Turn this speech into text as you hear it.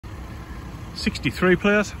63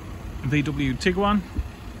 plate VW Tiguan.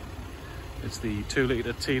 It's the 2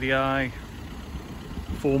 litre TDI,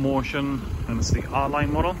 4Motion, and it's the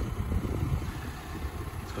R-Line model.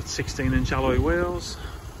 It's got 16-inch alloy wheels,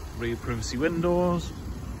 rear privacy windows.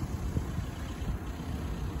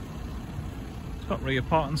 It's got rear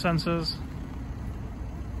parking sensors.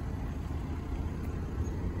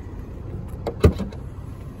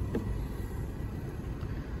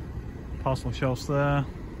 Parcel shelves there.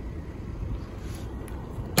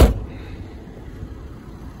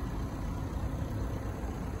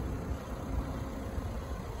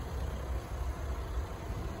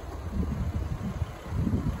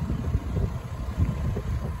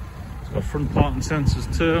 It's got front parking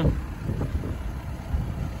sensors too.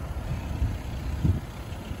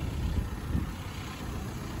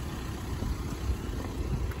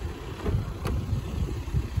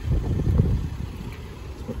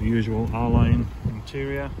 The usual R-Line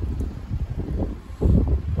interior.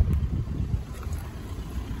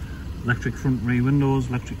 Electric front rear windows,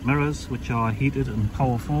 electric mirrors which are heated and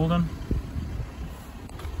power folding.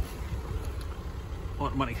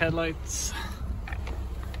 Automatic headlights.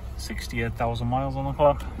 68,000 miles on the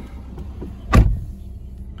clock.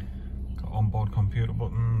 Got onboard computer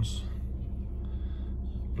buttons,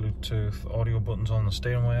 Bluetooth audio buttons on the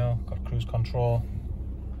steering wheel, got cruise control,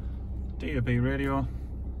 DAB radio.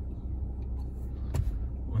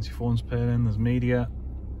 Once your phone's paired in, there's media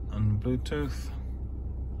and Bluetooth.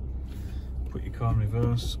 Put your car in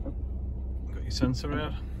reverse, got your sensor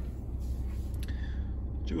rear.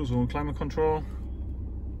 Dual zone climate control.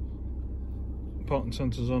 Parking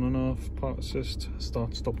sensors on and off, park assist,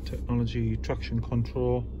 start stop technology, traction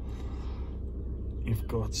control. You've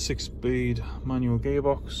got 6-speed manual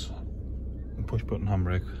gearbox and push button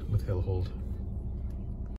handbrake with hill hold.